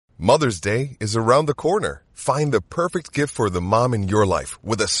Mother's Day is around the corner. Find the perfect gift for the mom in your life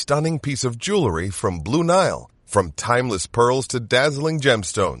with a stunning piece of jewelry from Blue Nile. From timeless pearls to dazzling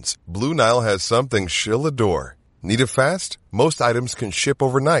gemstones, Blue Nile has something she'll adore. Need it fast? Most items can ship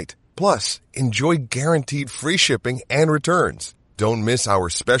overnight. Plus, enjoy guaranteed free shipping and returns. Don't miss our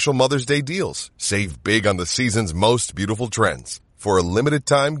special Mother's Day deals. Save big on the season's most beautiful trends. For a limited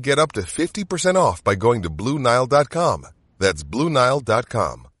time, get up to 50% off by going to BlueNile.com. That's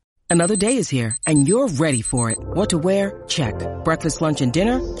BlueNile.com. Another day is here, and you're ready for it. What to wear? Check. Breakfast, lunch, and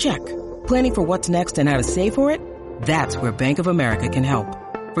dinner? Check. Planning for what's next and how to save for it? That's where Bank of America can help.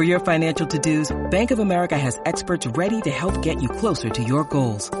 For your financial to-dos, Bank of America has experts ready to help get you closer to your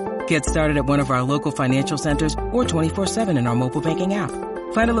goals. Get started at one of our local financial centers or 24/7 in our mobile banking app.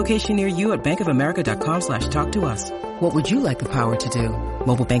 Find a location near you at bankofamerica.com/talktous. What would you like the power to do?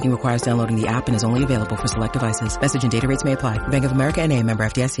 Mobile banking requires downloading the app and is only available for select devices. Message and data rates may apply. Bank of America N.A., member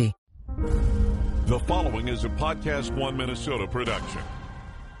FDIC. The following is a Podcast One Minnesota production.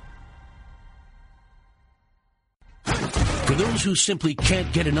 For those who simply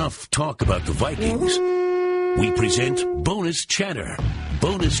can't get enough talk about the Vikings, we present Bonus Chatter.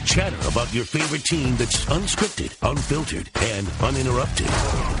 Bonus chatter about your favorite team that's unscripted, unfiltered, and uninterrupted.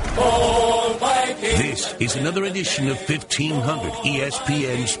 This is another edition of 1500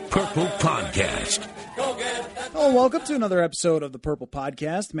 ESPN's Purple Podcast. Oh, welcome to another episode of the Purple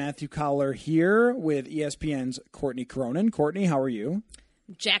Podcast. Matthew Collar here with ESPN's Courtney Cronin. Courtney, how are you?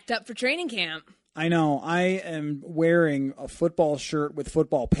 Jacked up for training camp. I know. I am wearing a football shirt with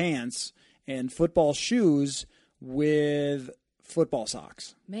football pants and football shoes with football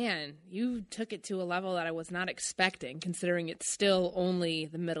socks. Man, you took it to a level that I was not expecting, considering it's still only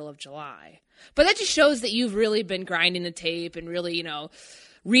the middle of July. But that just shows that you've really been grinding the tape and really,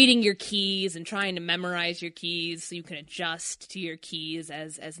 reading your keys and trying to memorize your keys so you can adjust to your keys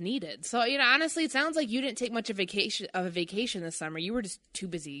as needed. So, honestly, it sounds like you didn't take much of a vacation this summer. You were just too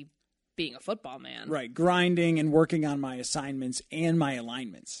busy being a football man. Right, grinding and working on my assignments and my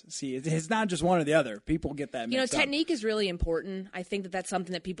alignments. See, it's not just one or the other. People get that mixed up. Technique is really important. I think that's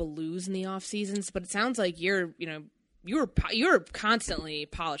something that people lose in the off seasons, but it sounds like you're constantly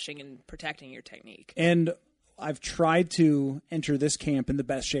polishing and protecting your technique. And I've tried to enter this camp in the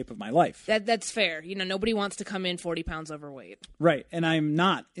best shape of my life. That's fair. Nobody wants to come in 40 pounds overweight. Right, and I'm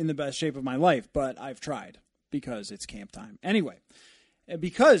not in the best shape of my life, but I've tried because it's camp time. Anyway,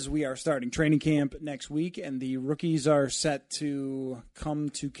 because we are starting training camp next week and the rookies are set to come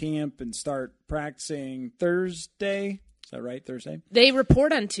to camp and start practicing Thursday. Is that right, Thursday? They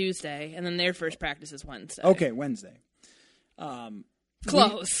report on Tuesday, and then their first practice is Wednesday. Okay, Wednesday.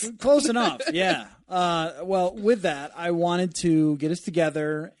 Close enough, yeah. Well, with that, I wanted to get us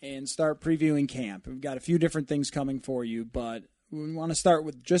together and start previewing camp. We've got a few different things coming for you, but we want to start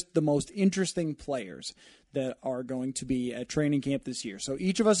with just the most interesting players that are going to be at training camp this year. So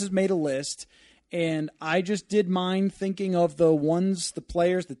each of us has made a list, and I just did mine thinking of the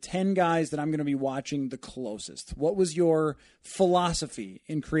players, the 10 guys that I'm going to be watching the closest. What was your philosophy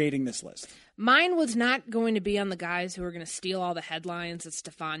in creating this list? Mine was not going to be on the guys who are going to steal all the headlines. It's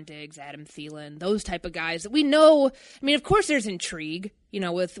Stephon Diggs, Adam Thielen, those type of guys that we know. I mean, of course there's intrigue,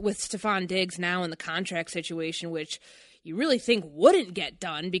 with Stephon Diggs now in the contract situation, which you really think wouldn't get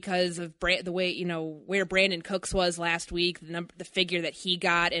done because of the way, where Brandon Cooks was last week, the figure that he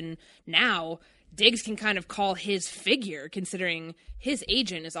got, and now Diggs can kind of call his figure, considering his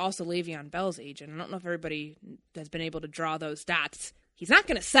agent is also Le'Veon Bell's agent. I don't know if everybody has been able to draw those dots. He's not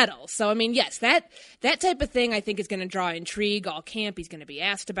going to settle. So, I mean, yes, that type of thing I think is going to draw intrigue all camp. He's going to be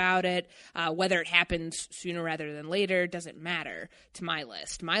asked about it. Whether it happens sooner rather than later doesn't matter to my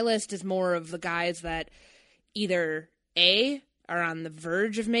list. My list is more of the guys that either A, are on the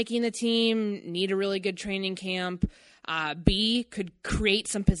verge of making the team, need a really good training camp, B, could create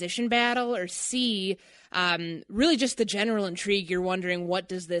some position battle, or C, really just the general intrigue. You're wondering, what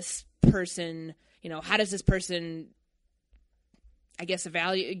does this person, how does this person, I guess,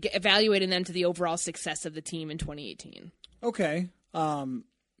 evaluating them to the overall success of the team in 2018. Okay. And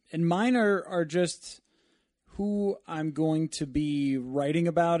mine are just who I'm going to be writing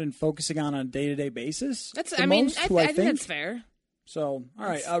about and focusing on a day-to-day basis. I think that's fair. So, all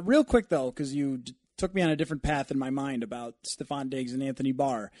right. Real quick, though, because you took me on a different path in my mind about Stephon Diggs and Anthony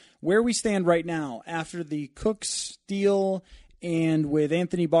Barr. Where we stand right now after the Cooks deal and with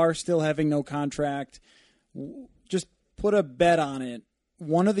Anthony Barr still having no contract, just put a bet on it.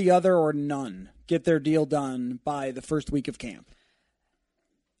 One or the other or none get their deal done by the first week of camp.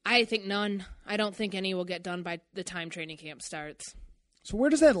 I think none. I don't think any will get done by the time training camp starts. So where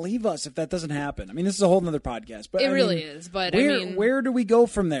does that leave us if that doesn't happen? I mean, this is a whole nother podcast. But It really is. But where do we go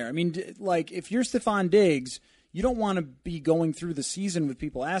from there? I mean, like, if you're Stephon Diggs, you don't want to be going through the season with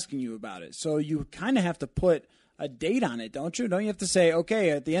people asking you about it. So you kind of have to put a date on it, don't you? Don't you have to say, okay,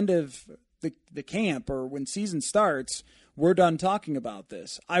 at the end of the camp or when season starts, we're done talking about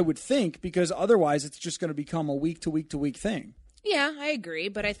this? I would think, because otherwise it's just going to become a week-to-week-to-week thing. Yeah, I agree.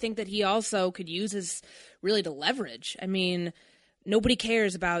 But I think that he also could use his really to leverage. I mean, nobody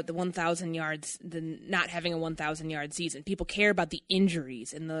cares about the 1,000 yards, the not having a 1,000-yard season. People care about the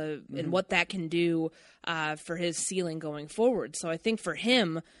injuries and and what that can do for his ceiling going forward. So I think for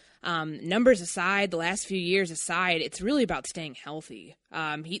him, numbers aside, the last few years aside, it's really about staying healthy.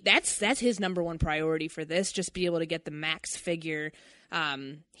 That's his number one priority for this, just be able to get the max figure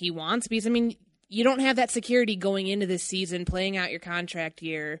he wants. Because, I mean, you don't have that security going into this season, playing out your contract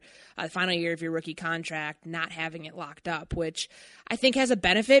year, the final year of your rookie contract, not having it locked up, which I think has a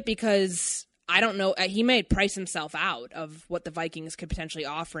benefit because I don't know, he may price himself out of what the Vikings could potentially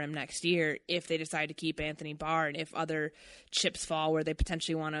offer him next year if they decide to keep Anthony Barr and if other chips fall where they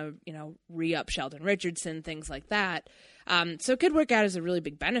potentially want to, re-up Sheldon Richardson, things like that. So it could work out as a really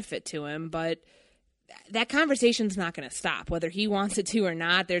big benefit to him, but that conversation's not going to stop, whether he wants it to or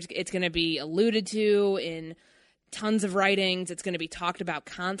not. It's going to be alluded to in tons of writings. It's going to be talked about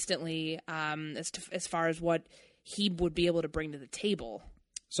constantly as far as what he would be able to bring to the table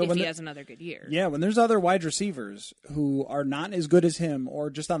if he has another good year. Yeah, when there's other wide receivers who are not as good as him or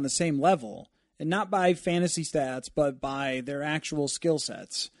just on the same level, and not by fantasy stats, but by their actual skill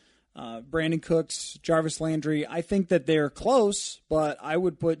sets. Brandon Cooks, Jarvis Landry, I think that they're close, but I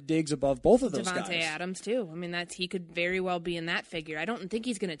would put Diggs above both of those guys. Devontae Adams, too. I mean, he could very well be in that figure. I don't think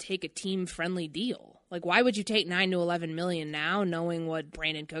he's going to take a team-friendly deal. Like, why would you take $9 to $11 million now, knowing what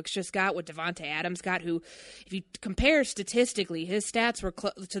Brandon Cooks just got, what Devontae Adams got, who, if you compare statistically, his stats were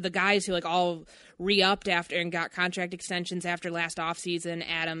to the guys who, all re-upped after and got contract extensions after last offseason,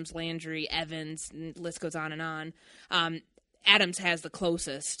 Adams, Landry, Evans, and the list goes on and on. Adams has the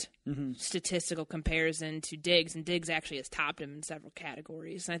closest statistical comparison to Diggs, and Diggs actually has topped him in several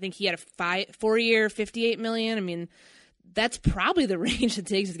categories. And I think he had a 4-year, $58 million. I mean, that's probably the range that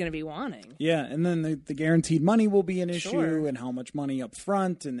Diggs is going to be wanting. Yeah, and then the guaranteed money will be an issue, Sure. and how much money up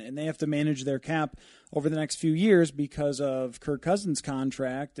front, and they have to manage their cap over the next few years because of Kirk Cousins'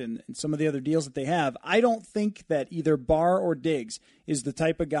 contract and some of the other deals that they have. I don't think that either Barr or Diggs is the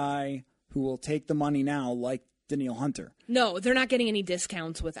type of guy who will take the money now like Danielle Hunter. No, they're not getting any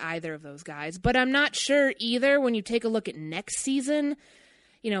discounts with either of those guys. But I'm not sure either when you take a look at next season,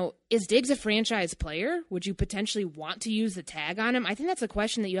 is Diggs a franchise player? Would you potentially want to use the tag on him? I think that's a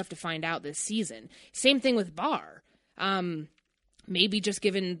question that you have to find out this season. Same thing with Barr. Maybe just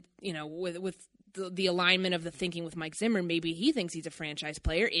given, with the alignment of the thinking with Mike Zimmer, maybe he thinks he's a franchise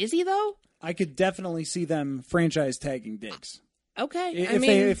player. Is he, though? I could definitely see them franchise tagging Diggs. Okay.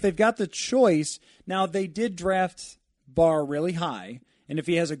 If they've got the choice. Now, they did draft Barr really high, and if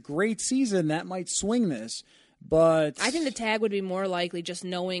he has a great season, that might swing this. But I think the tag would be more likely just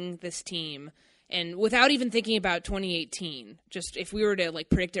knowing this team and without even thinking about 2018. Just if we were to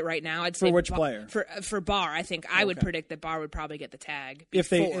predict it right now, I'd say for which player? For Barr, I think I would predict that Barr would probably get the tag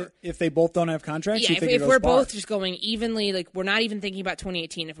before. If they both don't have contracts. Yeah, you think if we're Barr? both just going evenly, we're not even thinking about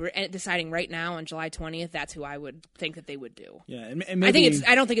 2018. If we're deciding right now on July 20th, that's who I would think that they would do. Yeah, and maybe,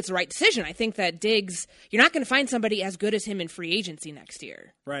 I don't think it's the right decision. I think that Diggs, you're not going to find somebody as good as him in free agency next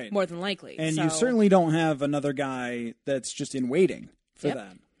year. Right. More than likely. And you certainly don't have another guy that's just in waiting for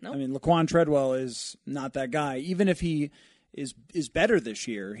that. Nope. I mean, Laquan Treadwell is not that guy. Even if he is better this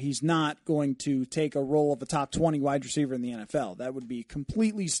year, he's not going to take a role of a top 20 wide receiver in the NFL. That would be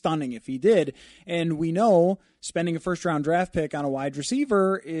completely stunning if he did. And we know spending a first-round draft pick on a wide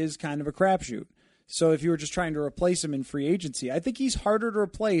receiver is kind of a crapshoot. So if you were just trying to replace him in free agency, I think he's harder to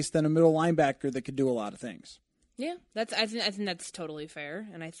replace than a middle linebacker that could do a lot of things. Yeah, I think that's totally fair.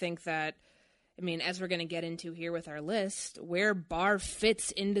 And I think that, as we're going to get into here with our list, where Barr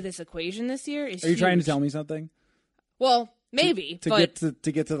fits into this equation this year is Are you huge. trying to tell me something? Well, maybe. To get to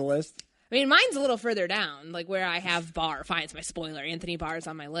the list? Mine's a little further down, where I have Barr. Fine, it's my spoiler. Anthony Barr is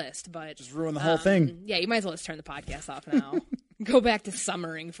on my list. But just ruin the whole thing. Yeah, you might as well just turn the podcast off now. Go back to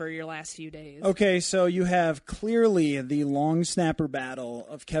summering for your last few days. Okay, so you have clearly the long snapper battle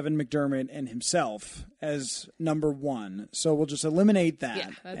of Kevin McDermott and himself as number one. So we'll just eliminate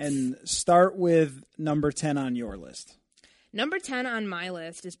that and start with number 10 on your list. Number 10 on my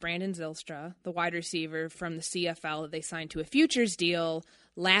list is Brandon Zylstra, the wide receiver from the CFL that they signed to a futures deal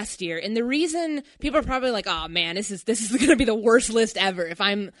last year. And the reason people are probably like, oh man, this is going to be the worst list ever if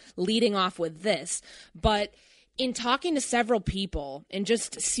I'm leading off with this. But in talking to several people and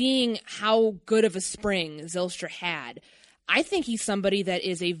just seeing how good of a spring Zylstra had, I think he's somebody that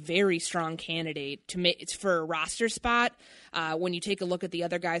is a very strong candidate to make for a roster spot when you take a look at the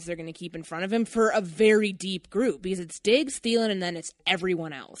other guys they're going to keep in front of him for a very deep group, because it's Diggs, Thielen, and then it's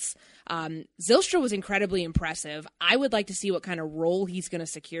everyone else. Zylstra was incredibly impressive. I would like to see what kind of role he's going to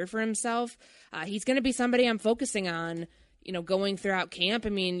secure for himself. He's going to be somebody I'm focusing on, going throughout camp. I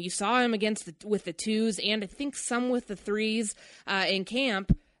mean, you saw him with the 2s and I think some with the 3s in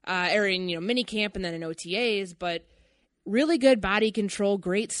camp, or in mini camp and then in OTAs, but really good body control,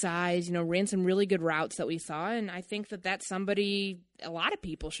 great size, ran some really good routes that we saw. And I think that that's somebody a lot of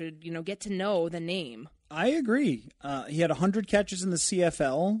people should, get to know the name. I agree. He had 100 catches in the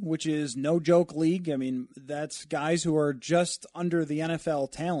CFL, which is no joke league. I mean, that's guys who are just under the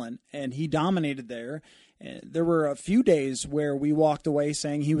NFL talent, and he dominated there. There were a few days where we walked away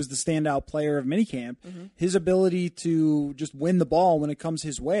saying he was the standout player of minicamp. Mm-hmm. His ability to just win the ball when it comes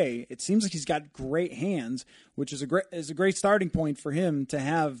his way, it seems like he's got great hands, which is a great starting point for him to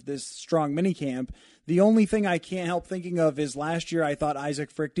have this strong minicamp. The only thing I can't help thinking of is last year I thought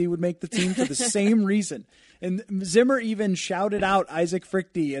Isaac Frichte would make the team for the same reason. And Zimmer even shouted out Isaac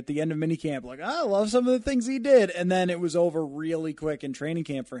Frichte at the end of minicamp, like, I love some of the things he did. And then it was over really quick in training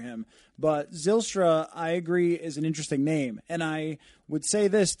camp for him. But Zylstra, I agree, is an interesting name. And I would say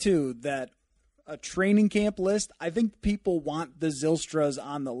this, too, that a training camp list, I think people want the Zylstras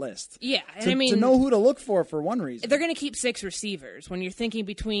on the list. Yeah, to know who to look for one reason. They're going to keep 6 receivers. When you're thinking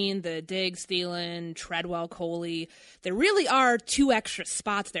between the Diggs, Thielen, Treadwell, Coley, there really are 2 extra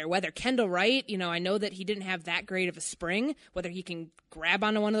spots there. Whether Kendall Wright, I know that he didn't have that great of a spring, whether he can grab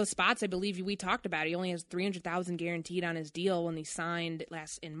onto one of those spots. I believe we talked about it. He only has $300,000 guaranteed on his deal when he signed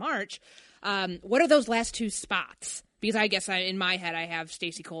in March. What are those last 2 spots? Because I guess in my head I have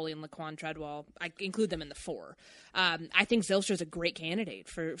Stacey Coley and Laquan Treadwell. I include them in the 4. I think Zylstra is a great candidate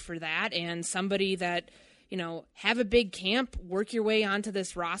for that, and somebody that, have a big camp, work your way onto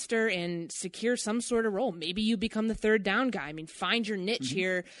this roster and secure some sort of role. Maybe you become the 3rd down guy. I mean, find your niche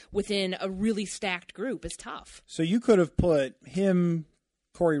here within a really stacked group is tough. So you could have put him.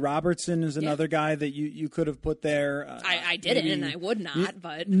 Corey Robertson is another guy that you could have put there. I didn't, and I would not.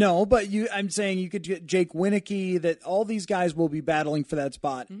 But no, but I'm saying you could get Jake Wieneke. That all these guys will be battling for that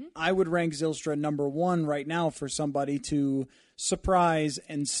spot. Mm-hmm. I would rank Zylstra number 1 right now for somebody to surprise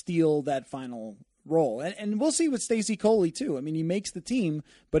and steal that final role. And we'll see with Stacey Coley too. I mean, he makes the team,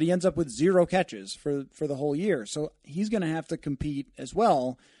 but he ends up with 0 catches for the whole year. So he's going to have to compete as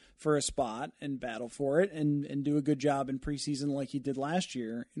well for a spot and battle for it and do a good job in preseason like he did last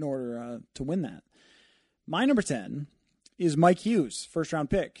year in order to win that. My number 10 is Mike Hughes,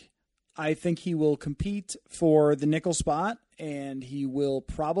 first-round pick. I think he will compete for the nickel spot, and he will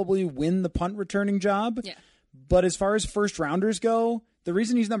probably win the punt returning job. Yeah. But as far as first-rounders go, the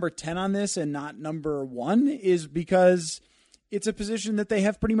reason he's number 10 on this and not number 1 is because it's a position that they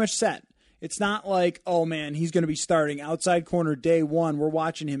have pretty much set. It's not like, oh, man, he's going to be starting outside corner day 1. We're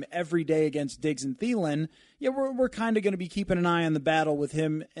watching him every day against Diggs and Thielen. Yeah, we're kind of going to be keeping an eye on the battle with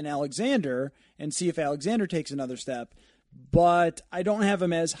him and Alexander and see if Alexander takes another step. But I don't have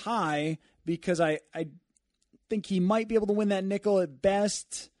him as high because I think he might be able to win that nickel at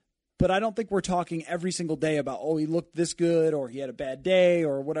best. But I don't think we're talking every single day about, oh, he looked this good or he had a bad day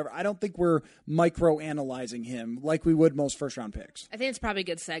or whatever. I don't think we're micro-analyzing him like we would most first-round picks. I think it's probably a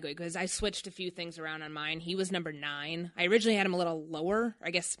good segue because I switched a few things around on mine. He was number 9. I originally had him a little lower,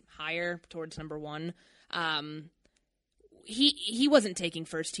 I guess higher towards number 1. He wasn't taking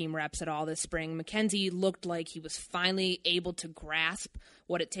first-team reps at all this spring. McKenzie looked like he was finally able to grasp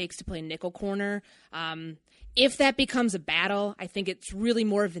what it takes to play nickel corner. If that becomes a battle, I think it's really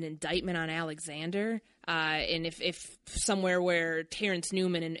more of an indictment on Alexander. And if somewhere where Terrence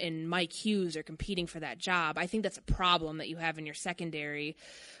Newman and Mike Hughes are competing for that job, I think that's a problem that you have in your secondary.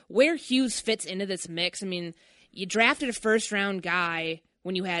 Where Hughes fits into this mix, I mean, you drafted a first-round guy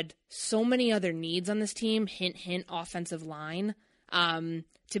when you had so many other needs on this team, hint, hint, offensive line,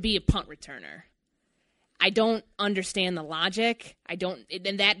 to be a punt returner. I don't understand the logic.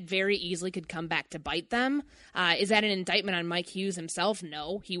 And that very easily could come back to bite them. Is that an indictment on Mike Hughes himself?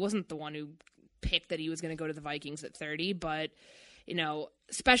 No, he wasn't the one who picked that he was going to go to the Vikings at 30. But,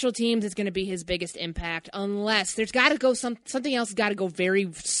 special teams is going to be his biggest impact unless there's got to go something else has got to go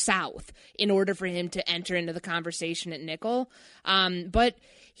very south in order for him to enter into the conversation at nickel. But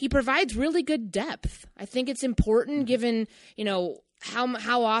he provides really good depth. I think it's important given,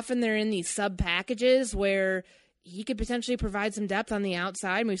 how often they're in these sub packages where he could potentially provide some depth on the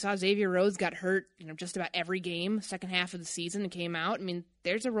outside. We saw Xavier Rhodes got hurt, just about every game, second half of the season, and came out. I mean,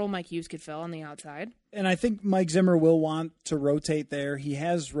 there's a role Mike Hughes could fill on the outside. And I think Mike Zimmer will want to rotate there. He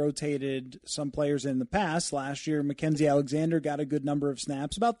has rotated some players in the past. Last year, Mackenzie Alexander got a good number of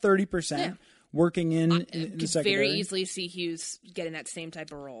snaps, about 30%, working in the secondary. Very easily see Hughes getting that same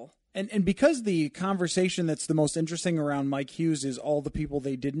type of role. And because the conversation that's the most interesting around Mike Hughes is all the people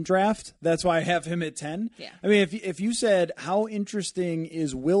they didn't draft, that's why I have him at 10. Yeah. I mean, if you said, how interesting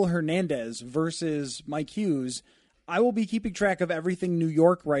is Will Hernandez versus Mike Hughes, I will be keeping track of everything New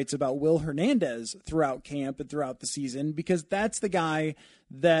York writes about Will Hernandez throughout camp and throughout the season, because that's the guy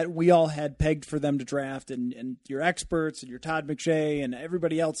that we all had pegged for them to draft, and your experts and your Todd McShay and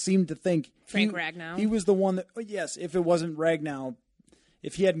everybody else seemed to think Frank Ragnow. He was the one that, yes, if it wasn't Ragnow,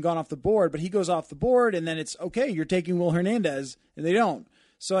 if he hadn't gone off the board, but he goes off the board, and then it's, okay, you're taking Will Hernandez, and they don't.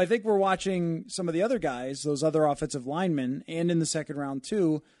 So I think we're watching some of the other guys, those other offensive linemen, and in the second round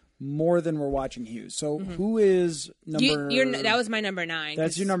too, more than we're watching Hughes. So who is number... that was my number 9.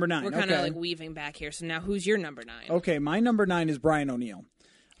 That's your number 9. We're kind of like weaving back here. So now who's your number 9? Okay, my number 9 is Brian O'Neill.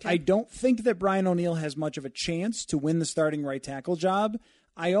 Okay. I don't think that Brian O'Neill has much of a chance to win the starting right tackle job.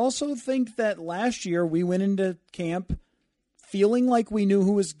 I also think that last year we went into camp feeling like we knew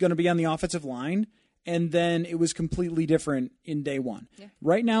who was going to be on the offensive line, and then it was completely different in day one. Yeah.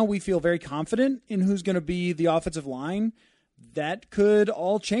 Right now, we feel very confident in who's going to be the offensive line. That could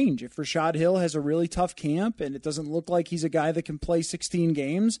all change. If Rashad Hill has a really tough camp and it doesn't look like he's a guy that can play 16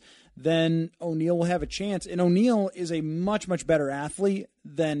 games, then O'Neill will have a chance. And O'Neill is a much, much better athlete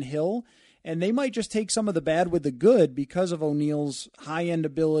than Hill. And they might just take some of the bad with the good because of O'Neill's high-end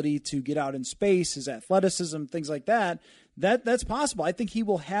ability to get out in space, his athleticism, things like that. That's possible. I think he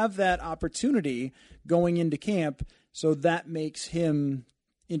will have that opportunity going into camp, so that makes him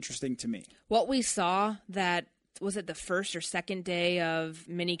interesting to me. What we saw that, was it the first or second day of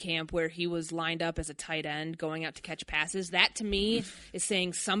minicamp where he was lined up as a tight end going out to catch passes, that to me is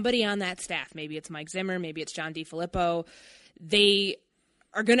saying somebody on that staff, maybe it's Mike Zimmer, maybe it's John DeFilippo, they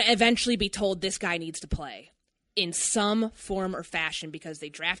are going to eventually be told this guy needs to play in some form or fashion because they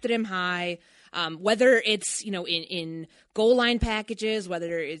drafted him high. Whether it's in goal line packages,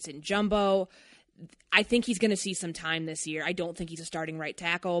 whether it's in jumbo, I think he's going to see some time this year. I don't think he's a starting right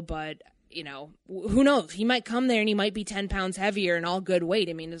tackle, but who knows? He might come there and he might be 10 pounds heavier and all good weight.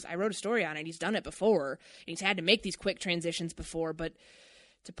 I mean, I wrote a story on it. He's done it before. And he's had to make these quick transitions before, but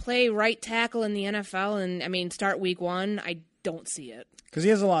to play right tackle in the NFL and start week 1, I don't see it. Because he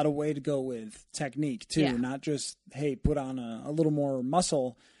has a lot of way to go with technique too, not just, hey, put on a little more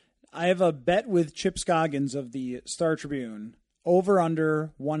muscle. I have a bet with Chip Scoggins of the Star Tribune, over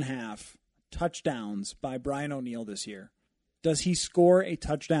under 1/2 touchdowns by Brian O'Neill this year. Does he score a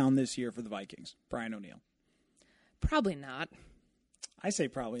touchdown this year for the Vikings, Brian O'Neill? Probably not. I say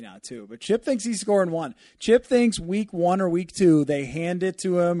probably not too, but Chip thinks he's scoring 1. Chip thinks week 1 or week 2 they hand it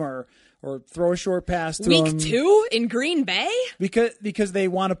to him or throw a short pass to him. Week 2 in Green Bay? Because they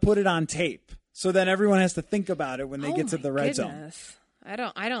want to put it on tape. So then everyone has to think about it when they get to the red zone. I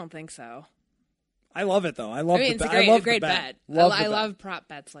don't think so. I love it though. It's a great bet. I love prop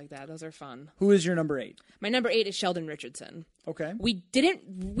bets like that. Those are fun. Who is your number 8? My number 8 is Sheldon Richardson. Okay. We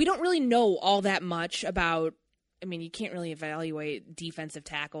don't really know all that much about. You can't really evaluate defensive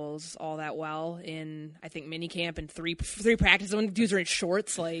tackles all that well in, I think, minicamp and three practices when dudes are in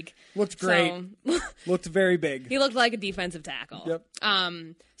shorts. Looked great. Looked very big. He looked like a defensive tackle. Yep.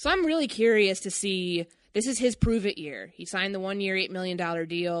 So I'm really curious to see. This is his prove-it year. He signed the 1-year, $8 million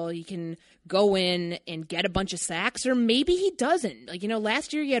deal. He can go in and get a bunch of sacks, or maybe he doesn't.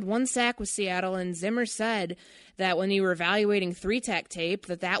 Last year he had 1 sack with Seattle, and Zimmer said that when they were evaluating 3-tech tape,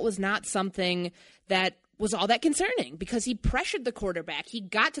 that was not something that was all that concerning because he pressured the quarterback. He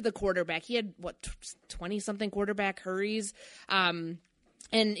got to the quarterback. He had, 20-something quarterback hurries. And,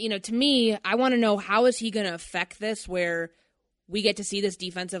 to me, I want to know how is he going to affect this where we get to see this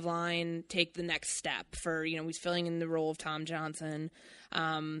defensive line take the next step for, he's filling in the role of Tom Johnson.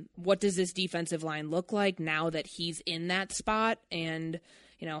 What does this defensive line look like now that he's in that spot? And,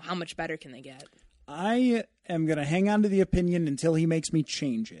 how much better can they get? I am going to hang on to the opinion until he makes me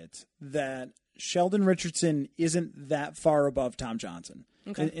change it that Sheldon Richardson isn't that far above Tom Johnson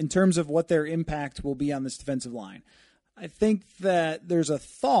in terms of what their impact will be on this defensive line. I think that there's a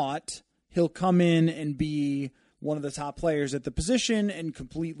thought he'll come in and be one of the top players at the position and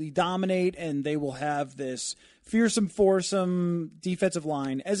completely dominate, and they will have this fearsome, foursome defensive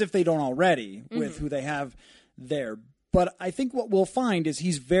line, as if they don't already with who they have there. But I think what we'll find is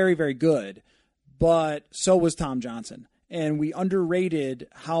he's very, very good, but so was Tom Johnson. and we underrated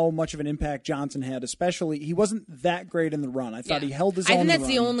how much of an impact Johnson had, especially he wasn't that great in the run. I thought he held his own. I think in that's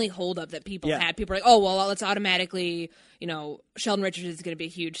the the run. only holdup that people had. People are like, oh, well, let's automatically, Sheldon Richardson is going to be a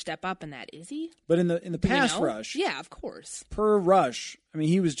huge step up in that. Is he? But in the pass rush. Yeah, of course. Per rush, I mean,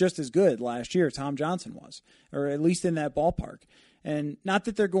 he was just as good last year, Tom Johnson was, or at least in that ballpark. And not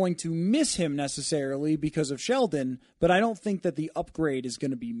that they're going to miss him necessarily because of Sheldon, but I don't think that the upgrade is going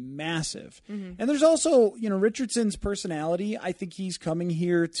to be massive. Mm-hmm. And there's also, Richardson's personality. I think he's coming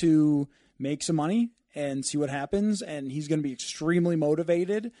here to make some money and see what happens, and he's going to be extremely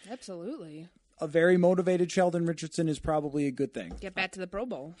motivated. Absolutely. A very motivated Sheldon Richardson is probably a good thing. Get back to the Pro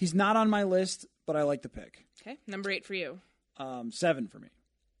Bowl. He's not on my list, but I like the pick. Okay, number 8 for you. 7 for me.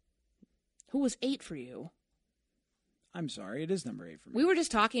 Who was 8 for you? I'm sorry, it is number 8 for me. We were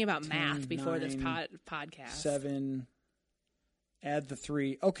just talking about 10, math before 9, this podcast. 7, add the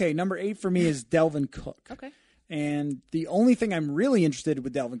 3. Okay, number 8 for me is Delvin Cook. Okay. And the only thing I'm really interested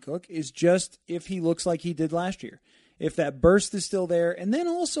with Delvin Cook is just if he looks like he did last year. If that burst is still there. And then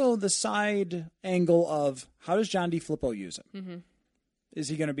also the side angle of how does John DeFilippo use him? Mm-hmm. Is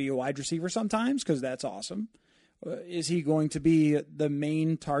he going to be a wide receiver sometimes? Because that's awesome. Is he going to be the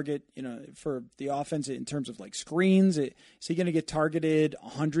main target, for the offense in terms of like screens? Is he going to get targeted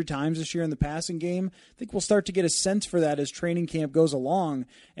 100 times this year in the passing game? I think we'll start to get a sense for that as training camp goes along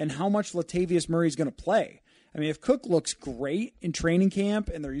and how much Latavius Murray is going to play. I mean, if Cook looks great in training camp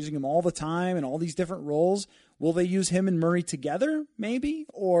and they're using him all the time in all these different roles, will they use him and Murray together, maybe?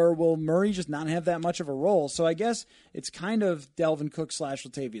 Or will Murray just not have that much of a role? So I guess it's kind of Delvin Cook /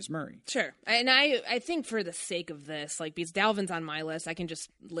 Latavius Murray. Sure. And I think for the sake of this, because Dalvin's on my list, I can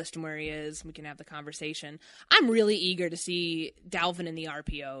just list him where he is. We can have the conversation. I'm really eager to see Dalvin in the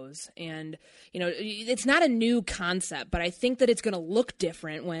RPOs. And, it's not a new concept, but I think that it's going to look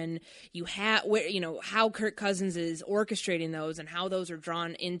different when you have, how Kirk Cousins is orchestrating those and how those are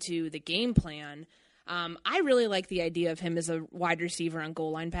drawn into the game plan. I really like the idea of him as a wide receiver on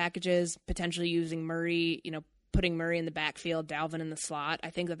goal line packages, potentially using Murray, putting Murray in the backfield, Dalvin in the slot. I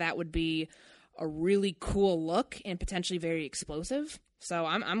think that would be a really cool look and potentially very explosive. So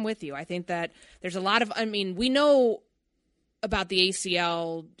I'm with you. I think that there's a lot of, we know about the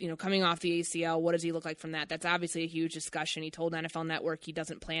ACL, coming off the ACL, what does he look like from that? That's obviously a huge discussion. He told NFL Network he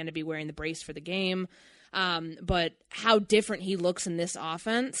doesn't plan to be wearing the brace for the game. But how different he looks in this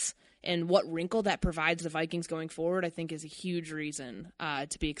offense and what wrinkle that provides the Vikings going forward, I think is a huge reason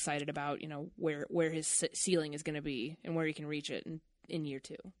to be excited about, where his ceiling is going to be and where he can reach it in year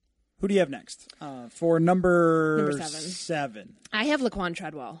 2. Who do you have next? For number 7. I have Laquan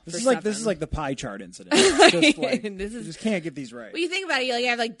Treadwell. This is like the pie chart incident. You just can't get these right. Well, you think about it, you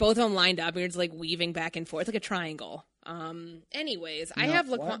have both of them lined up, and you're just weaving back and forth like a triangle. Anyways, I have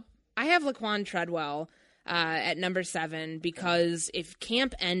Laquan Treadwell at number 7 because if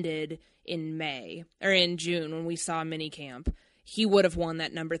camp ended in May or in June when we saw mini camp, he would have won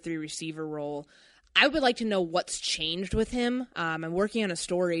that number 3 receiver role. I would like to know what's changed with him. I'm working on a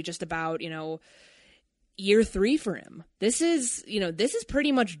story just about, year 3 for him. This is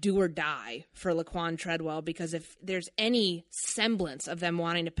pretty much do or die for Laquan Treadwell because if there's any semblance of them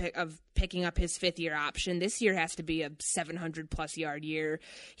wanting to picking up his 5th year option, this year has to be a 700+ yard year.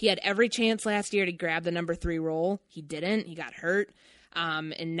 He had every chance last year to grab the number 3 role. He didn't. He got hurt.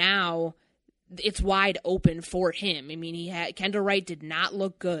 And now it's wide open for him. Kendall Wright did not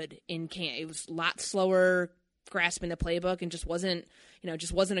look good in camp. It was a lot slower grasping the playbook and just wasn't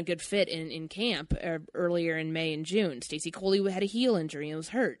a good fit in camp earlier in May and June. Stacey Coley had a heel injury and was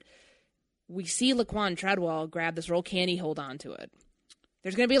hurt. We see Laquan Treadwell grab this role. Can he hold on to it?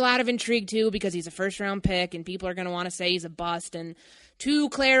 There's going to be a lot of intrigue, too, because he's a first-round pick, and people are going to want to say he's a bust. And to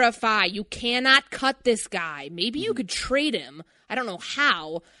clarify, you cannot cut this guy. Maybe you could trade him. I don't know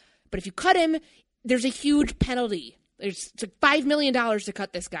how. But if you cut him, there's a huge penalty. It's like $5 million to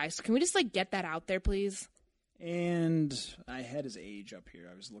cut this guy. So can we just get that out there, please? And I had his age up here.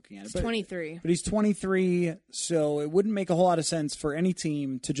 I was looking at it. He's 23. But he's 23, so it wouldn't make a whole lot of sense for any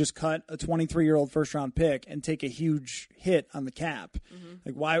team to just cut a 23-year-old first-round pick and take a huge hit on the cap.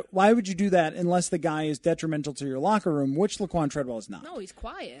 Mm-hmm. Why would you do that unless the guy is detrimental to your locker room, which Laquan Treadwell is not? No, he's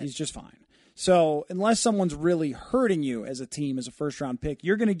quiet. He's just fine. So unless someone's really hurting you as a team, as a first-round pick,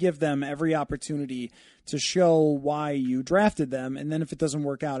 you're going to give them every opportunity to show why you drafted them. And then if it doesn't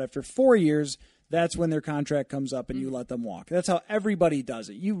work out after 4 years, that's when their contract comes up and you let them walk. That's how everybody does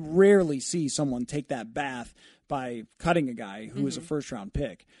it. You rarely see someone take that bath by cutting a guy who is a first-round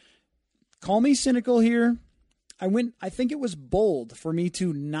pick. Call me cynical here. I think it was bold for me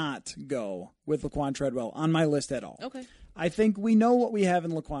to not go with Laquan Treadwell on my list at all. Okay. I think we know what we have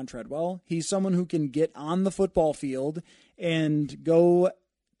in Laquan Treadwell. He's someone who can get on the football field and go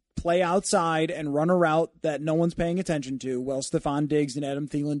play outside and run a route that no one's paying attention to, while Stephon Diggs and Adam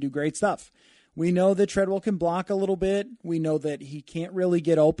Thielen do great stuff. We know that Treadwell can block a little bit. We know that he can't really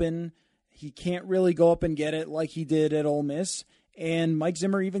get open. He can't really go up and get it like he did at Ole Miss. And Mike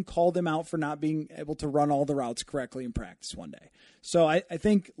Zimmer even called him out for not being able to run all the routes correctly in practice one day. So I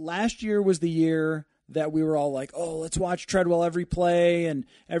think last year was the year that we were all like, oh, let's watch Treadwell every play and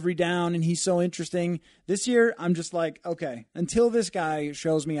every down, and he's so interesting. This year, I'm just like, okay, until this guy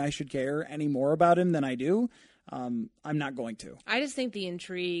shows me I should care any more about him than I do, I'm not going to. I just think the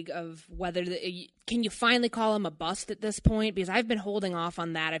intrigue of whether can you finally call him a bust at this point? Because I've been holding off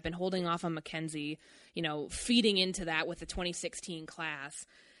on that. I've been holding off on McKenzie, feeding into that with the 2016 class.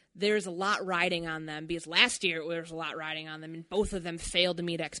 There's a lot riding on them because last year there was a lot riding on them, and both of them failed to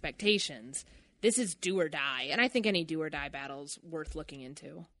meet expectations. This is do or die, and I think any do or die battle's worth looking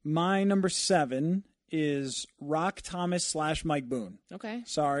into. My number 7 is Rock Thomas / Mike Boone. Okay.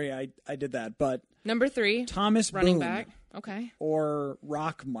 Sorry, I did that, but number 3, Thomas running Boone back. Okay. Or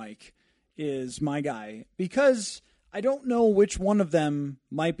Rock Mike is my guy because I don't know which one of them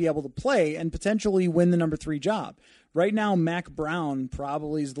might be able to play and potentially win the number 3 job. Right now, Mac Brown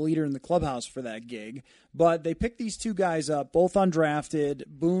probably is the leader in the clubhouse for that gig, but they picked these two guys up, both undrafted.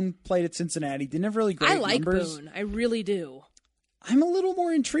 Boone played at Cincinnati, didn't have really great numbers. I like Boone. I really do. I'm a little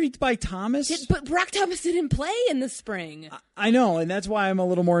more intrigued by Thomas. But Brock Thomas didn't play in the spring. I know, and that's why I'm a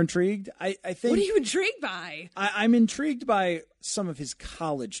little more intrigued. I think. What are you intrigued by? I'm intrigued by some of his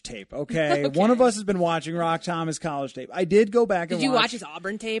college tape, okay? One of us has been watching Rock Thomas college tape. I did go back and Did you watch his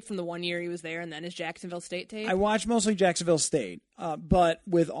Auburn tape from the 1 year he was there and then his Jacksonville State tape? I watched mostly Jacksonville State. But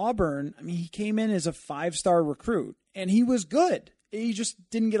with Auburn, he came in as a 5-star recruit, and he was good. He just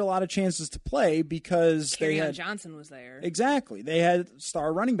didn't get a lot of chances to play because Kerryon Johnson was there. Exactly. They had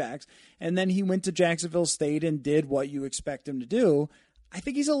star running backs, and then he went to Jacksonville State and did what you expect him to do. I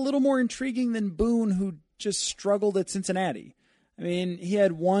think he's a little more intriguing than Boone, who just struggled at Cincinnati. I mean, he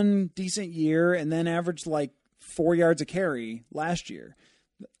had one decent year and then averaged like 4 yards a carry last year.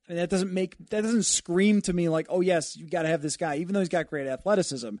 And that doesn't scream to me like, oh yes, you got to have this guy, even though he's got great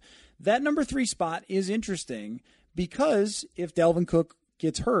athleticism. That number 3 spot is interesting. Because if Dalvin Cook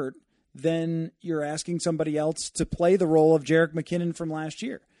gets hurt, then you're asking somebody else to play the role of Jerick McKinnon from last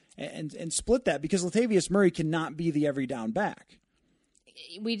year and split that because Latavius Murray cannot be the every down back.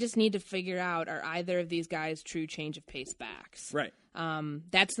 We just need to figure out, are either of these guys true change of pace backs? Right.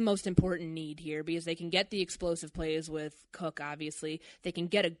 That's the most important need here because they can get the explosive plays with Cook, obviously. They can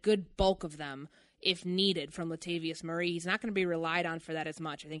get a good bulk of them if needed from Latavius Murray. He's not going to be relied on for that as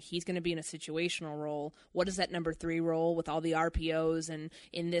much. I think he's going to be in a situational role. What is that number 3 role with all the RPOs and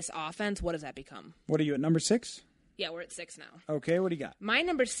in this offense? What does that become? What are you at, number 6? Yeah, we're at 6 now. Okay, what do you got? My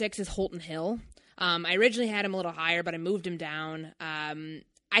number 6 is Holton Hill. I originally had him a little higher, but I moved him down.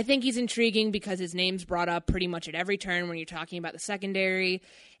 I think he's intriguing because his name's brought up pretty much at every turn when you're talking about the secondary,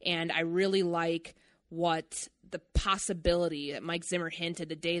 and I really like what the possibility that Mike Zimmer hinted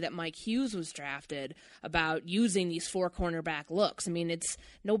the day that Mike Hughes was drafted about using these 4 cornerback looks. I mean,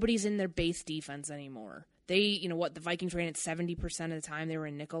 nobody's in their base defense anymore. The Vikings ran at 70% of the time they were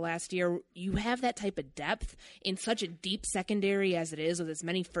in nickel last year. You have that type of depth in such a deep secondary as it is with as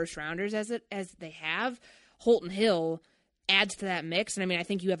many first rounders as they have. Holton Hill adds to that mix. And I mean, I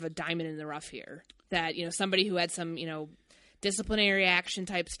think you have a diamond in the rough here that, somebody who had some, disciplinary action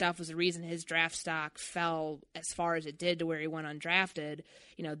type stuff was the reason his draft stock fell as far as it did to where he went undrafted.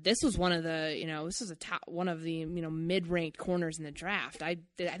 This was one of the, this is one of the, mid-ranked corners in the draft. I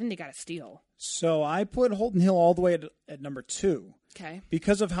think they got a steal. So I put Holton Hill all the way at number 2. Okay.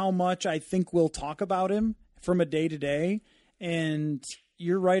 Because of how much I think we'll talk about him from a day to day. And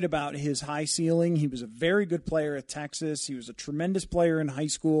you're right about his high ceiling. He was a very good player at Texas. He was a tremendous player in high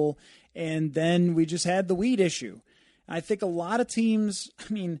school. And then we just had the weed issue. I think a lot of teams,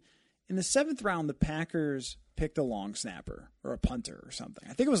 in the 7th round, the Packers picked a long snapper or a punter or something.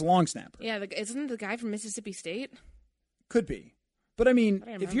 I think it was a long snapper. Yeah, isn't the guy from Mississippi State? Could be. But,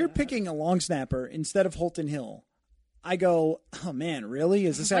 if you're picking a long snapper instead of Holton Hill, I go, oh, man, really?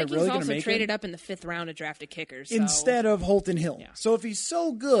 Is this guy really going to make it? Vikings also traded up in the 5th round to draft a kicker. So. Instead of Holton Hill. Yeah. So if he's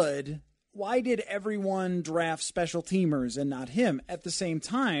so good, why did everyone draft special teamers and not him at the same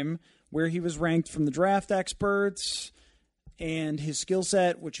time where he was ranked from the draft experts and his skill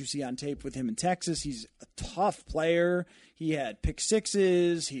set, which you see on tape with him in Texas? He's a tough player. He had pick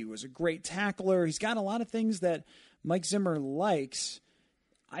sixes. He was a great tackler. He's got a lot of things that Mike Zimmer likes.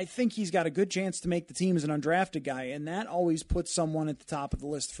 I think he's got a good chance to make the team as an undrafted guy, and that always puts someone at the top of the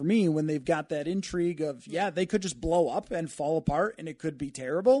list for me when they've got that intrigue of, they could just blow up and fall apart, and it could be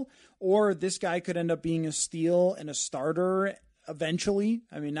terrible, or this guy could end up being a steal and a starter eventually.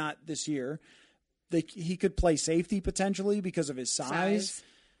 I mean, not this year. He could play safety potentially because of his size.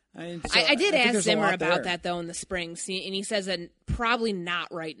 I did ask Zimmer about that, though, in the spring, and he says that probably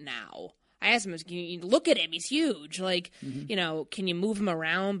not right now. I asked him, you look at him, he's huge. Like, can you move him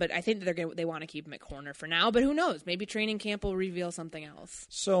around? But I think that they want to keep him at corner for now. But who knows? Maybe training camp will reveal something else.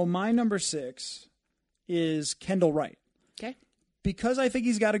 So my number 6 is Kendall Wright. Okay. Because I think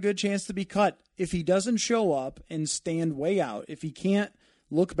he's got a good chance to be cut. If he doesn't show up and stand way out, if he can't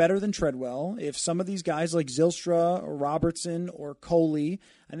look better than Treadwell, if some of these guys like Zylstra or Robertson or Coley,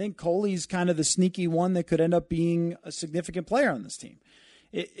 I think Coley's kind of the sneaky one that could end up being a significant player on this team.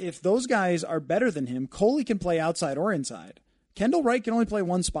 If those guys are better than him, Coley can play outside or inside. Kendall Wright can only play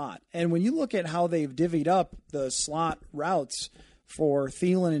one spot. And when you look at how they've divvied up the slot routes for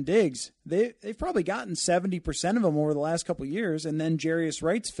Thielen and Diggs, they've probably gotten 70% of them over the last couple of years, and then Jarius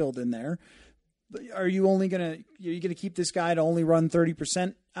Wright's filled in there. Are you going to keep this guy to only run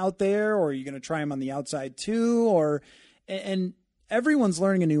 30% out there, or are you going to try him on the outside too? And everyone's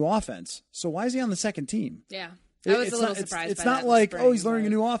learning a new offense. So why is he on the second team? Yeah. I was a little surprised It's by not that like, spring, he's learning a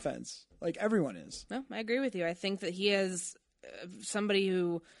new offense. Like everyone is. No, I agree with you. I think that he has somebody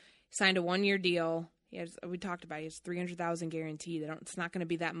who signed a 1-year deal. We talked about it. He has $300,000 guaranteed. It's not going to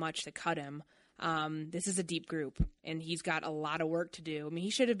be that much to cut him. This is a deep group, and he's got a lot of work to do. I mean,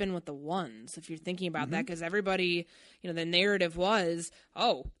 he should have been with the ones, if you're thinking about that, because everybody, the narrative was,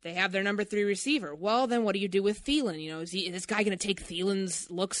 they have their number 3 receiver. Well, then what do you do with Thielen? Is this guy going to take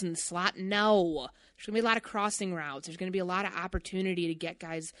Thielen's looks in the slot? No. There's going to be a lot of crossing routes. There's going to be a lot of opportunity to get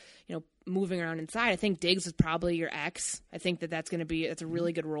guys, moving around inside. I think Diggs is probably your X. I think that's a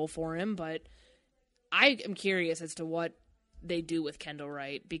really good role for him, but I am curious as to what they do with Kendall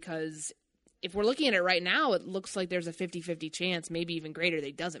Wright, because if we're looking at it right now, it looks like there's a 50-50 chance, maybe even greater, that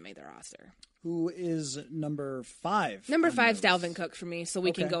he doesn't make the roster. Who is number 5? Number 5 is Dalvin Cook for me, so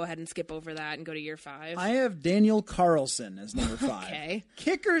we can go ahead and skip over that and go to year 5. I have Daniel Carlson as number 5. Okay.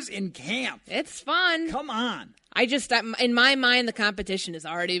 Kickers in camp. It's fun. Come on. In my mind, the competition has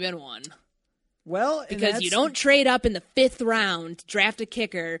already been won. Well, because you don't trade up in the 5th round to draft a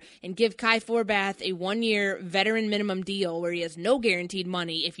kicker and give Kai Forbath a 1-year veteran minimum deal where he has no guaranteed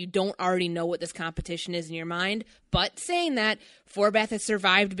money if you don't already know what this competition is in your mind. But saying that, Forbath has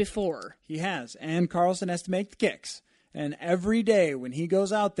survived before. He has, and Carlson has to make the kicks. And every day when he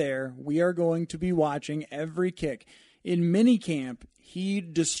goes out there, we are going to be watching every kick. In minicamp, he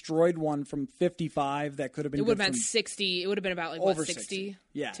destroyed one from 55 that could have been good. It would have been 60. It would have been about over 60?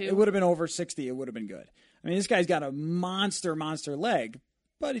 Yeah, it would have been over 60. It would have been good. I mean, this guy's got a monster leg,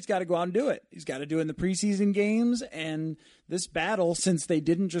 but he's got to go out and do it. He's got to do it in the preseason games. And this battle, since they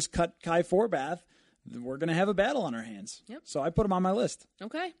didn't just cut Kai Forbath, we're going to have a battle on our hands. Yep. So I put him on my list.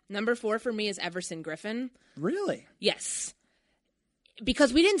 Okay. Number 4 for me is Everson Griffin. Really? Yes.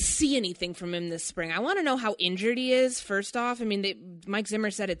 Because we didn't see anything from him this spring. I want to know how injured he is, first off. I mean, Mike Zimmer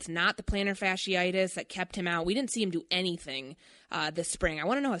said it's not the plantar fasciitis that kept him out. We didn't see him do anything this spring. I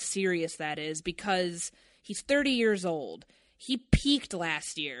want to know how serious that is, because he's 30 years old. He peaked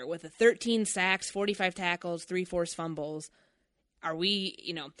last year with 13 sacks, 45 tackles, 3 forced fumbles. Are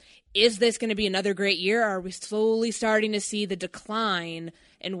we, is this going to be another great year? Or are we slowly starting to see the decline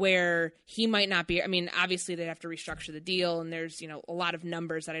and where he might not be? I mean, obviously they'd have to restructure the deal, and there's, a lot of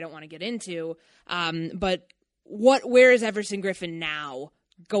numbers that I don't want to get into. But where is Everson Griffin now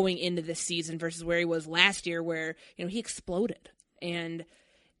going into this season versus where he was last year, where, he exploded? And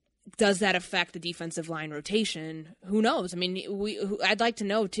does that affect the defensive line rotation? Who knows? I mean, I'd like to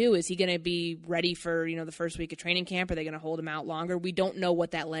know, too, is he going to be ready for, the first week of training camp? Are they going to hold him out longer? We don't know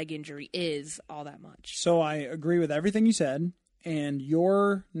what that leg injury is all that much. So I agree with everything you said. And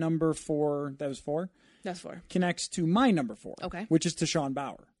your number 4, that was 4? That's 4. Connects to my number 4, okay, which is Tashawn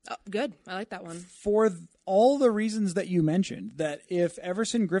Bauer. Oh, good. I like that one. For all the reasons that you mentioned, that if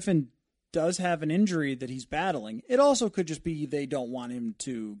Everson Griffin does have an injury that he's battling, it also could just be they don't want him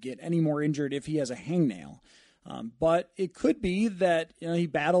to get any more injured if he has a hangnail. But it could be that he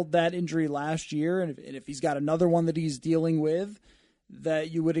battled that injury last year, and if he's got another one that he's dealing with,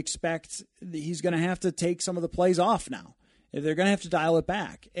 that you would expect that he's going to have to take some of the plays off now. They're going to have to dial it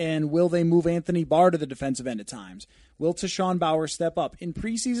back. And will they move Anthony Barr to the defensive end at times? Will Tashawn Bauer step up? In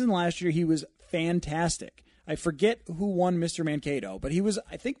preseason last year, he was fantastic. I forget who won Mr. Mankato, but he was,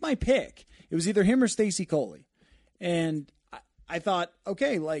 I think, my pick. It was either him or Stacey Coley. And I thought,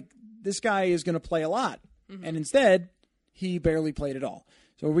 okay, this guy is going to play a lot. Mm-hmm. And instead, he barely played at all.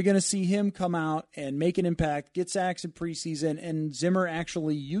 So are we going to see him come out and make an impact, get sacks in preseason, and Zimmer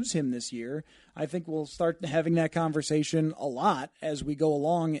actually use him this year? I think we'll start having that conversation a lot as we go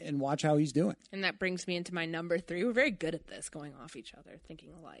along and watch how he's doing. And that brings me into my number 3. We're very good at this, going off each other,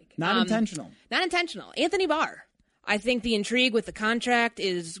 thinking alike. Not intentional. Not intentional. Anthony Barr. I think the intrigue with the contract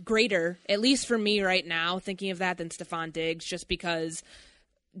is greater, at least for me right now, thinking of that, than Stephon Diggs, just because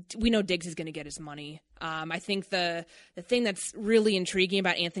we know Diggs is going to get his money. I think the thing that's really intriguing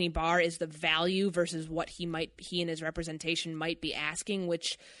about Anthony Barr is the value versus what he and his representation might be asking,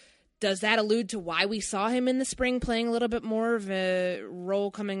 which does that allude to why we saw him in the spring playing a little bit more of a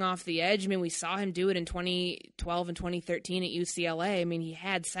role coming off the edge? I mean, we saw him do it in 2012 and 2013 at UCLA. I mean, he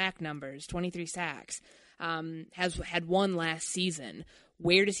had sack numbers, 23 sacks, has had one last season.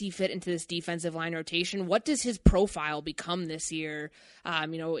 Where does he fit into this defensive line rotation? What does his profile become this year?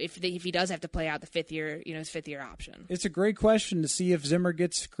 If he does have to play out the fifth year, his fifth-year option. It's a great question to see if Zimmer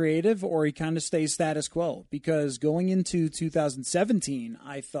gets creative or he kind of stays status quo. Because going into 2017,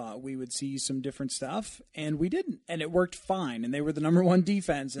 I thought we would see some different stuff, and we didn't. And it worked fine, and they were the number one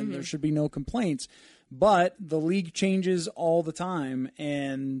defense, and there should be no complaints. But the league changes all the time,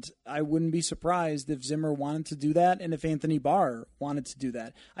 and I wouldn't be surprised if Zimmer wanted to do that and if Anthony Barr wanted to do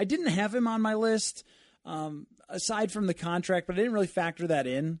that. I didn't have him on my list aside from the contract, but I didn't really factor that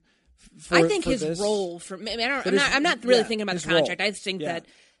in. I think his role I'm not really thinking about the contract. Role. I just think that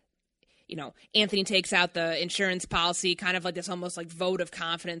Anthony takes out the insurance policy, kind of like this almost like vote of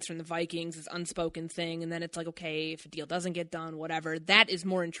confidence from the Vikings, this unspoken thing, and then it's like, okay, if a deal doesn't get done, whatever. That is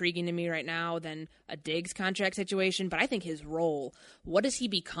more intriguing to me right now than a Diggs contract situation, but I think his role, what does he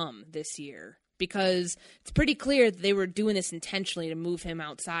become this year? Because it's pretty clear that they were doing this intentionally to move him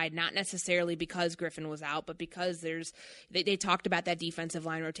outside, not necessarily because Griffin was out, but because they talked about that defensive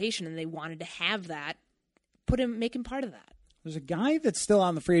line rotation, and they wanted to have that, make him part of that. There's a guy that's still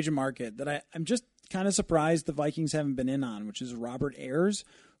on the free agent market that I'm just kind of surprised the Vikings haven't been in on, which is Robert Ayers,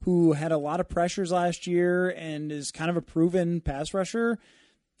 who had a lot of pressures last year and is kind of a proven pass rusher.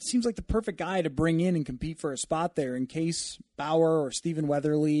 Seems like the perfect guy to bring in and compete for a spot there in case Bauer or Stephen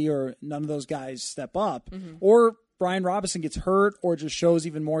Weatherly or none of those guys step up. Mm-hmm. Or Brian Robinson gets hurt or just shows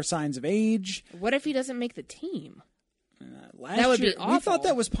even more signs of age. What if he doesn't make the team? That would be awful. We thought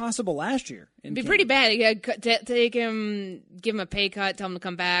that was possible last year. It'd be pretty bad. You take him, give him a pay cut, tell him to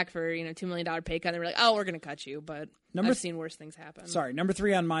come back for $2 million pay cut. And they're like, oh, we're going to cut you. But I've seen worse things happen. Sorry, number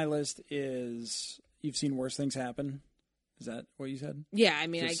 3 on my list is you've seen worse things happen. Is that what you said? Yeah, I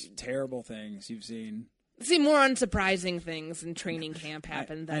mean, terrible things you've seen. See more unsurprising things in training camp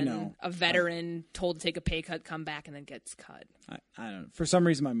happen than a veteran told to take a pay cut, come back, and then gets cut. I don't know. For some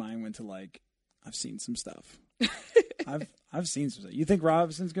reason, my mind went to I've seen some stuff. I've seen some stuff. You think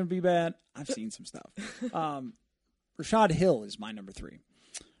Robinson's going to be bad? I've seen some stuff. Rashad Hill is my number 3.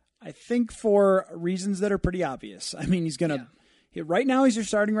 I think for reasons that are pretty obvious. I mean, he's going to right now he's your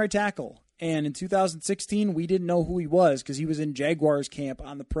starting right tackle. And in 2016, we didn't know who he was because he was in Jaguars camp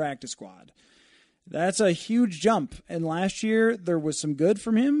on the practice squad. That's a huge jump. And last year, there was some good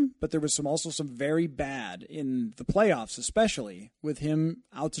from him, but there was also some very bad in the playoffs, especially with him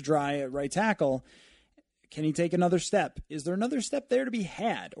out to dry at right tackle. Can he take another step? Is there another step there to be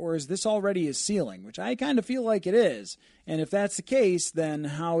had? Or is this already his ceiling, which I kind of feel like it is? And if that's the case, then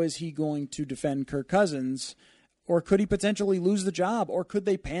how is he going to defend Kirk Cousins? Or could he potentially lose the job? Or could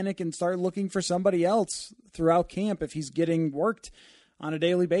they panic and start looking for somebody else throughout camp if he's getting worked on a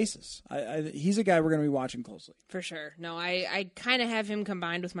daily basis? He's a guy we're going to be watching closely. For sure. No, I kind of have him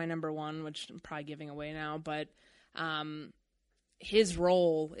combined with my number 1, which I'm probably giving away now. But his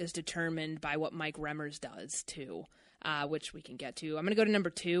role is determined by what Mike Remmers does, too, which we can get to. I'm going to go to number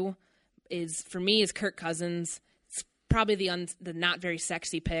 2. For me, is Kirk Cousins. Probably the not very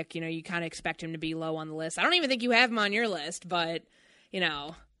sexy pick. You kind of expect him to be low on the list. I don't even think you have him on your list, but,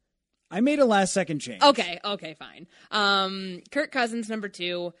 I made a last-second change. Okay, fine. Kirk Cousins, number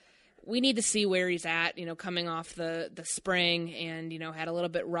 2. We need to see where he's at, coming off the spring and, had a little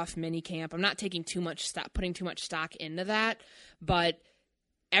bit rough mini camp. I'm not putting too much stock into that, but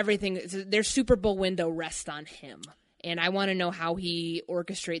their Super Bowl window rests on him. And I want to know how he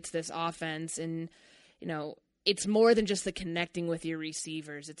orchestrates this offense and, it's more than just the connecting with your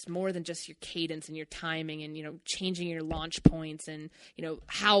receivers. It's more than just your cadence and your timing and, changing your launch points and,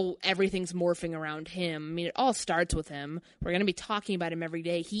 how everything's morphing around him. I mean, it all starts with him. We're going to be talking about him every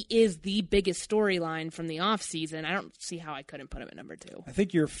day. He is the biggest storyline from the offseason. I don't see how I couldn't put him at number 2. I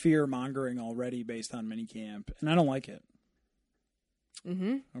think you're fear-mongering already based on minicamp, and I don't like it.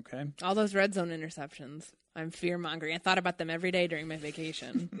 Mm-hmm. Okay. All those red zone interceptions. I'm fear-mongering. I thought about them every day during my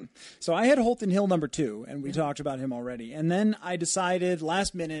vacation. So I had Holton Hill number 2, and we talked about him already. And then I decided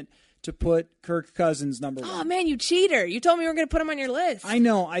last minute to put Kirk Cousins number 1. Oh, man, you cheater. You told me you were going to put him on your list. I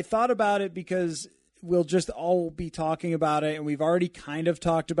know. I thought about it because we'll just all be talking about it, and we've already kind of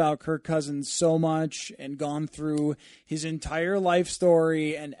talked about Kirk Cousins so much and gone through his entire life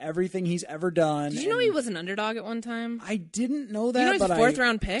story and everything he's ever done. Did you know he was an underdog at one time? I didn't know that. You know he's a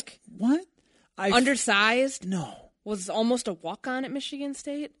fourth-round pick? What? Undersized? No. Was almost a walk-on at Michigan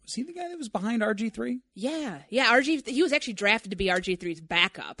State. Was he the guy that was behind RG3? Yeah. He was actually drafted to be RG3's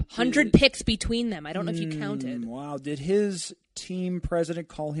backup. 100 picks between them. I don't know if you counted. Wow. Did his team president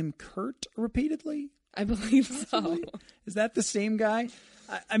call him Kurt repeatedly? I believe so. Is that the same guy?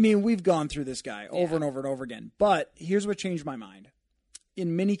 I mean, we've gone through this guy over and over and over again. But here's what changed my mind.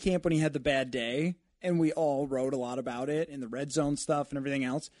 In minicamp when he had the bad day, and we all wrote a lot about it in the red zone stuff and everything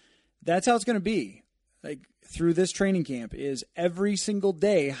else, that's how it's going to be. Like, through this training camp is every single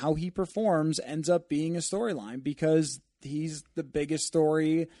day how he performs ends up being a storyline because he's the biggest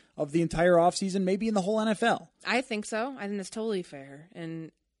story of the entire offseason, maybe in the whole NFL. I think so. I think that's totally fair.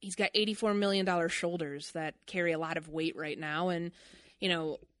 And he's got $84 million shoulders that carry a lot of weight right now. And, you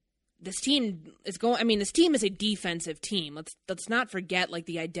know, this team is this team is a defensive team. Let's not forget, like,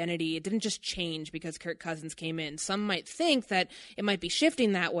 the identity. It didn't just change because Kirk Cousins came in. Some might think that it might be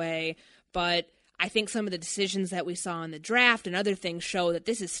shifting that way, but I think some of the decisions that we saw in the draft and other things show that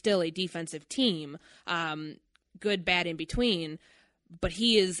this is still a defensive team, good, bad, in between. But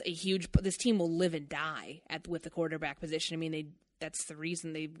he is this team will live and die with the quarterback position. I mean, that's the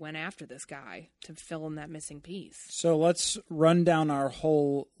reason they went after this guy, to fill in that missing piece. So let's run down our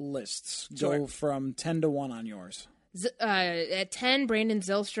whole lists. Sure. Go from 10 to 1 on yours. At 10, Brandon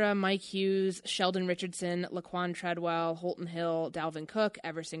Zylstra, Mike Hughes, Sheldon Richardson, Laquan Treadwell, Holton Hill, Dalvin Cook,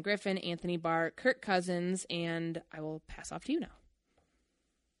 Everson Griffin, Anthony Barr, Kirk Cousins, and I will pass off to you now.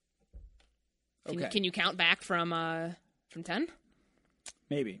 Okay. Can you count back from 10?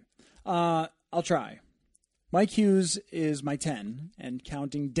 Maybe. I'll try. Mike Hughes is my 10, and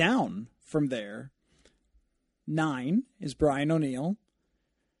counting down from there, 9 is Brian O'Neill.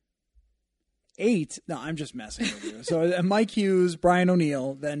 8, no, I'm just messing with you. So Mike Hughes, Brian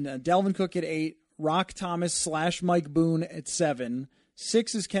O'Neill, then Dalvin Cook at 8, Rock Thomas / Mike Boone at 7,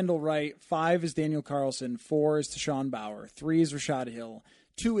 6 is Kendall Wright, 5 is Daniel Carlson, 4 is Tashawn Bauer, 3 is Rashad Hill,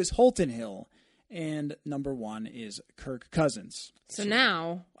 2 is Holton Hill, and number 1 is Kirk Cousins. So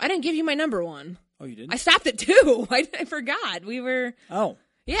now, I didn't give you my number 1. Oh, you didn't? I stopped at 2. I forgot. We were... Oh.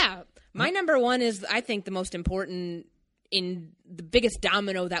 Yeah. My number 1 is, I think, the most important, in the biggest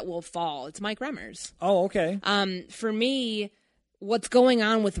domino that will fall. It's Mike Remmers. Oh, okay. For me, what's going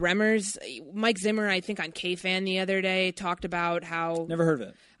on with Remmers, Mike Zimmer, I think on K-Fan the other day, talked about how... Never heard of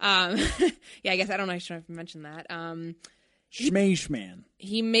it. Yeah, I guess I don't know. I should have mentioned that. Schmeichman.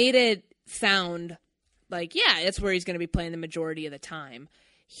 He made it sound like, yeah, that's where he's going to be playing the majority of the time.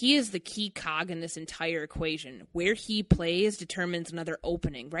 He is the key cog in this entire equation. Where he plays determines another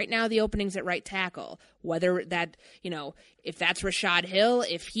opening. Right now, the opening's at right tackle. Whether that, if that's Rashad Hill,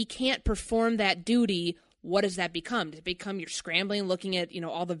 if he can't perform that duty, what does that become? Does it become you're scrambling, looking at,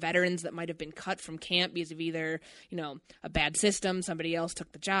 all the veterans that might have been cut from camp because of either, a bad system, somebody else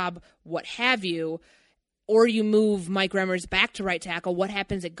took the job, what have you, or you move Mike Remmers back to right tackle, what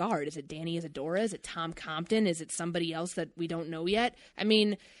happens at guard? Is it Danny Isadora? Is it Tom Compton? Is it somebody else that we don't know yet? I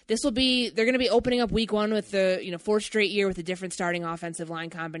mean, they're going to be opening up week 1 with the, 4th straight year with a different starting offensive line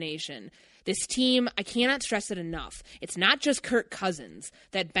combination. This team, I cannot stress it enough. It's not just Kirk Cousins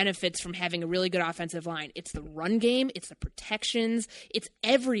that benefits from having a really good offensive line. It's the run game. It's the protections. It's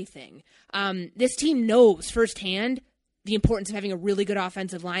everything. This team knows firsthand the importance of having a really good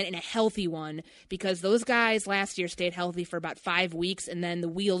offensive line and a healthy one, because those guys last year stayed healthy for about 5 weeks, and then the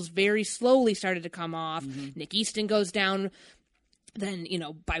wheels very slowly started to come off. Mm-hmm. Nick Easton goes down. Then,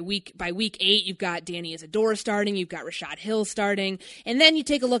 by week 8, you've got Danny Isadora starting, you've got Rashad Hill starting, and then you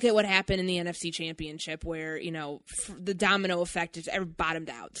take a look at what happened in the NFC Championship where, the domino effect is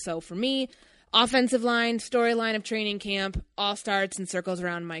bottomed out. So for me, offensive line, storyline of training camp, all starts and circles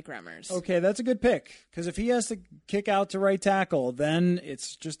around Mike Remmers. Okay, that's a good pick, because if he has to kick out to right tackle, then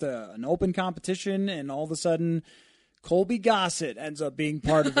it's just an open competition, and all of a sudden Colby Gossett ends up being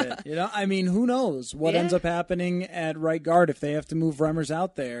part of it. I mean, who knows what ends up happening at right guard if they have to move Remmers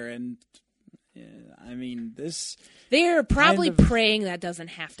out there. And I mean, they're probably praying that doesn't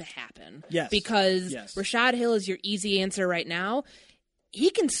have to happen. Yes. Because Rashad Hill is your easy answer right now.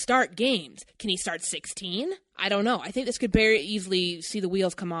 He can start games. Can he start 16? I don't know. I think this could very easily see the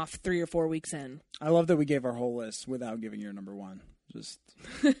wheels come off 3 or 4 weeks in. I love that we gave our whole list without giving your number 1.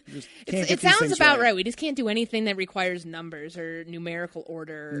 It sounds about right. We just can't do anything that requires numbers or numerical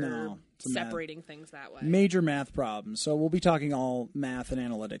order or separating things that way. Major math problems. So we'll be talking all math and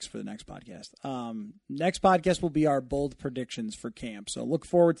analytics for the next podcast. Next podcast will be our bold predictions for camp. So look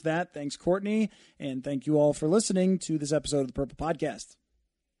forward to that. Thanks, Courtney. And thank you all for listening to this episode of the Purple Podcast.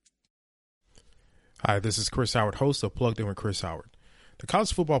 Hi, this is Chris Howard, host of Plugged In with Chris Howard. The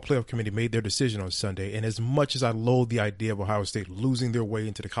College Football Playoff Committee made their decision on Sunday, and as much as I loathe the idea of Ohio State losing their way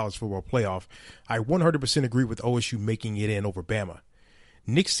into the College Football Playoff, I 100% agree with OSU making it in over Bama.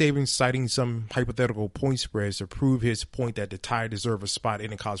 Nick Saban citing some hypothetical point spreads to prove his point that the Tide deserve a spot in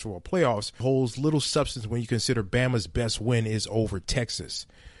the College Football Playoffs holds little substance when you consider Bama's best win is over Texas.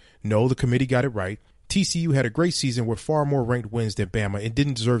 No, the committee got it right. TCU had a great season with far more ranked wins than Bama and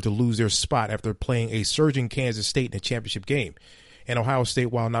didn't deserve to lose their spot after playing a surging Kansas State in a championship game. And Ohio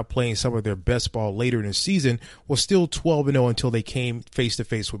State, while not playing some of their best ball later in the season, was still 12-0 until they came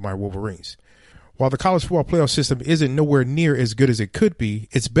face-to-face with my Wolverines. While the college football playoff system isn't nowhere near as good as it could be,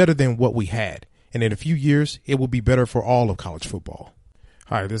 it's better than what we had. And in a few years, it will be better for all of college football.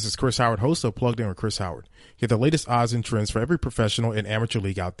 Hi, this is Chris Howard, host of Plugged In with Chris Howard. Get the latest odds and trends for every professional and amateur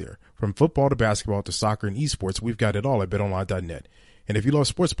league out there. From football to basketball to soccer and esports, we've got it all at BetOnline.net. And if you love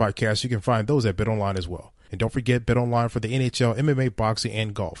sports podcasts, you can find those at BetOnline as well. And don't forget BetOnline for the NHL, MMA, boxing,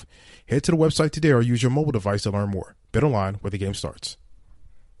 and golf. Head to the website today or use your mobile device to learn more. BetOnline, where the game starts.